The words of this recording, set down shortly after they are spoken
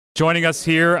Joining us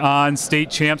here on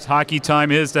State Champs Hockey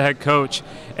Time is the head coach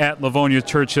at Livonia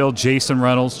Churchill, Jason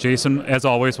Reynolds. Jason, as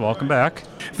always, welcome back.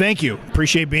 Thank you.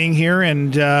 Appreciate being here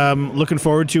and looking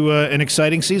forward to an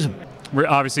exciting season. We're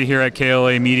obviously here at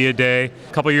KLA Media Day.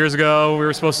 A couple years ago, we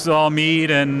were supposed to all meet,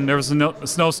 and there was a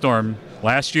snowstorm.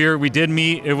 Last year, we did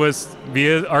meet. It was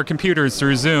via our computers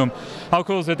through Zoom. How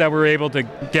cool is it that we were able to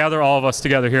gather all of us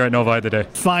together here at Novi today?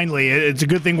 Finally, it's a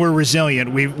good thing we're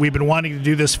resilient. We've been wanting to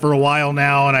do this for a while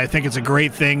now, and I think it's a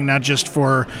great thing, not just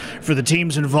for the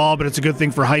teams involved, but it's a good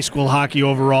thing for high school hockey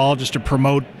overall, just to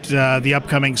promote the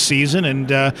upcoming season.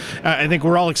 And I think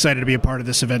we're all excited to be a part of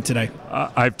this event today.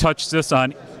 I've touched this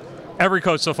on every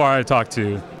coach so far I've talked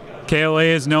to. KLA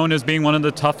is known as being one of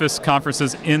the toughest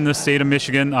conferences in the state of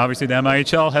Michigan. Obviously, the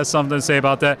MIHL has something to say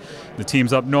about that. The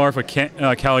teams up north with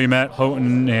Calumet,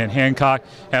 Houghton, and Hancock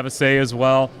have a say as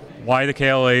well. Why the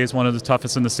KLA is one of the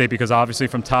toughest in the state, because obviously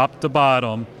from top to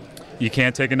bottom, you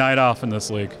can't take a night off in this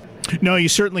league. No, you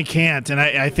certainly can't, and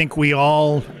I think we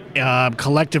all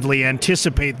collectively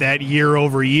anticipate that year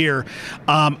over year.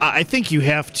 I think you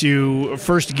have to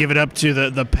first give it up to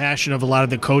the passion of a lot of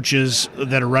the coaches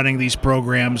that are running these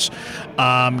programs,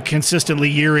 consistently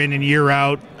year in and year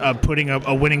out, putting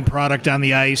a winning product on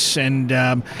the ice. And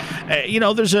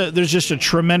there's just a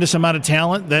tremendous amount of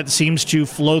talent that seems to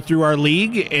flow through our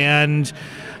league, and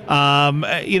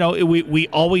we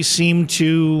always seem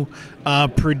to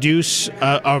produce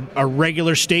a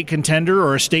regular state contender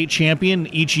or a state champion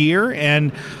each year,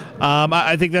 and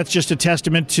I think that's just a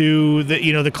testament to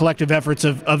the collective efforts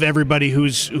of everybody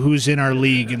who's in our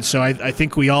league. And so I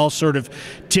think we all sort of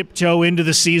tiptoe into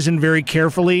the season very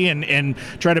carefully and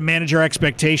try to manage our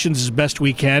expectations as best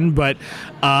we can. But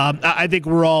I think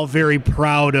we're all very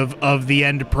proud of the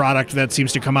end product that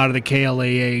seems to come out of the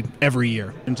KLAA every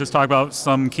year. And just talk about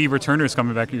some key returners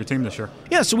coming back to your team this year.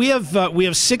 Yeah, so we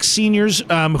have 6 seniors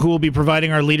who will be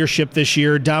providing our leadership this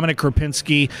year. Dominic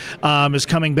Kropinski is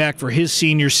coming back for his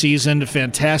senior season. A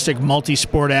fantastic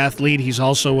multi-sport athlete. He's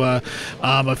also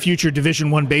a future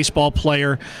Division I baseball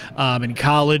player in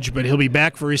college, but he'll be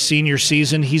back for his senior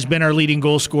season. He's been our leading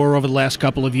goal scorer over the last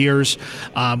couple of years.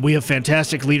 We have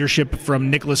fantastic leadership from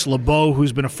Nicholas LeBeau,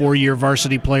 who's been a 4-year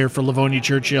varsity player for Livonia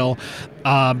Churchill.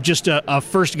 Just a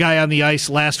first guy on the ice,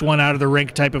 last one out of the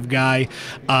rink type of guy.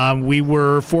 We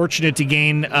were fortunate to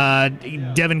gain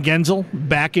Devin Genzel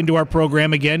back into our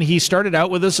program again. He started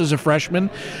out with us as a freshman,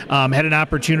 had an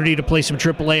opportunity to play some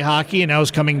AAA hockey, and now is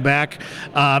coming back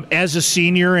as a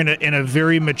senior and a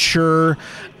very mature,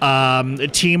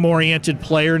 team-oriented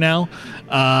player now.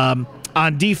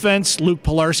 On defense, Luke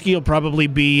Pilarski will probably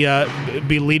be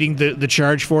leading the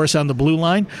charge for us on the blue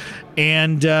line,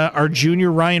 and our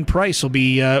junior Ryan Price will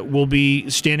be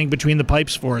standing between the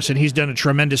pipes for us, and he's done a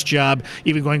tremendous job,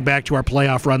 even going back to our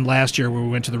playoff run last year where we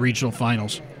went to the regional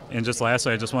finals. And just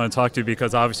lastly, I just want to talk to you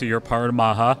because obviously you're part of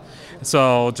MAHA.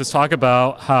 So just talk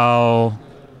about how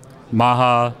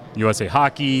MAHA, USA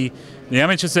Hockey, the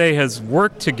MHSA has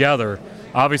worked together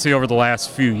obviously over the last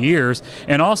few years,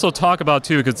 and also talk about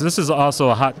too, because this is also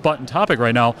a hot button topic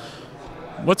right now,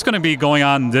 what's going to be going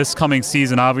on this coming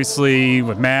season, obviously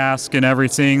with masks and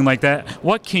everything like that.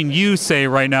 What can you say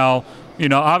right now?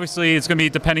 Obviously it's going to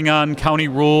be depending on county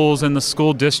rules and the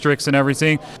school districts and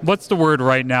everything. What's the word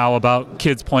right now about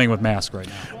kids playing with masks right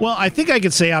now? Well, I think I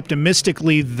could say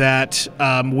optimistically that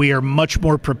we are much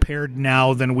more prepared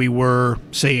now than we were,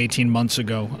 say, 18 months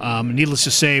ago. Needless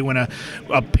to say, when a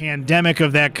pandemic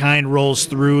of that kind rolls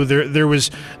through, there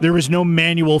was no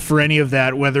manual for any of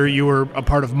that, whether you were a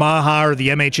part of MAHA or the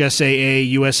MHSAA,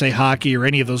 USA Hockey, or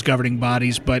any of those governing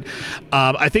bodies. But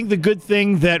I think the good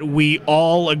thing that we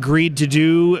all agreed to do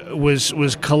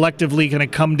was collectively going to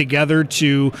come together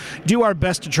to do our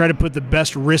best to try to put the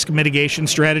best risk mitigation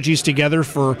strategies together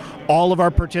for all of our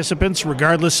participants,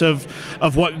 regardless of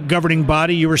what governing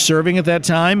body you were serving at that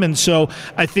time. And so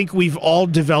I think we've all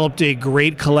developed a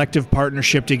great collective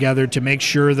partnership together to make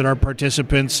sure that our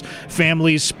participants,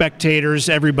 families, spectators,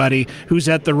 everybody who's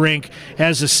at the rink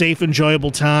has a safe,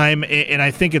 enjoyable time. And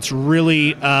I think it's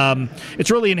really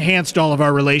enhanced all of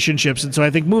our relationships. And so I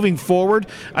think moving forward,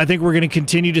 I think we're going to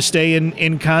continue to stay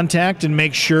in contact and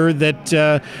make sure that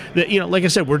like I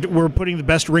said, we're putting the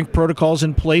best rink protocols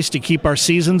in place to keep our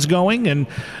seasons going. And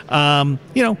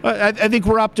I think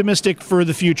we're optimistic for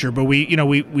the future, but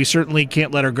we certainly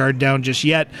can't let our guard down just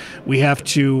yet. We have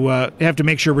to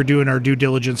make sure we're doing our due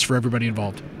diligence for everybody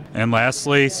involved. And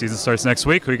lastly, season starts next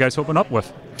week. Who are you guys hoping up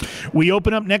with? we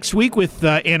open up next week with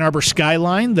Ann Arbor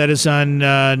Skyline. That is on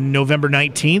November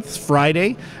 19th,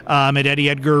 Friday, at Eddie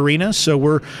Edgar Arena. So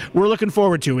we're looking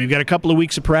forward to it. We've got a couple of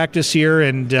weeks of practice here,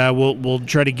 and we'll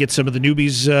try to get some of the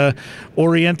newbies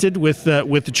oriented with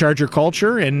the Charger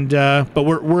culture. And but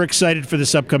we're excited for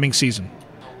this upcoming season.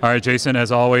 All right, Jason,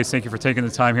 as always, thank you for taking the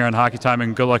time here on Hockey Time,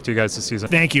 and good luck to you guys this season.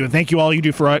 Thank you, and thank you all you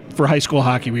do for high school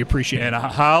hockey. We appreciate it. And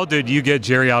how did you get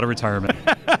Jerry out of retirement?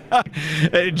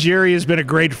 Jerry has been a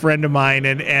great friend of mine,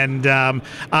 and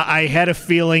I had a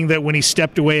feeling that when he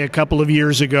stepped away a couple of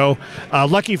years ago,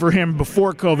 lucky for him,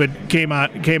 before COVID came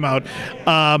out.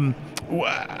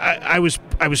 I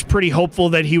was pretty hopeful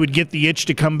that he would get the itch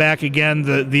to come back again.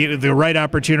 The right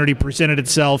opportunity presented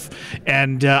itself,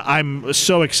 and I'm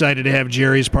so excited to have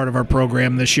Jerry as part of our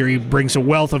program this year. He brings a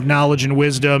wealth of knowledge and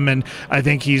wisdom, and I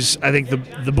think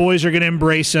the boys are going to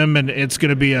embrace him, and it's going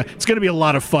to be a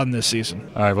lot of fun this season.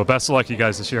 All right, well, best of luck, you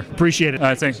guys, this year. Appreciate it. All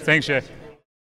right, thanks, Jay.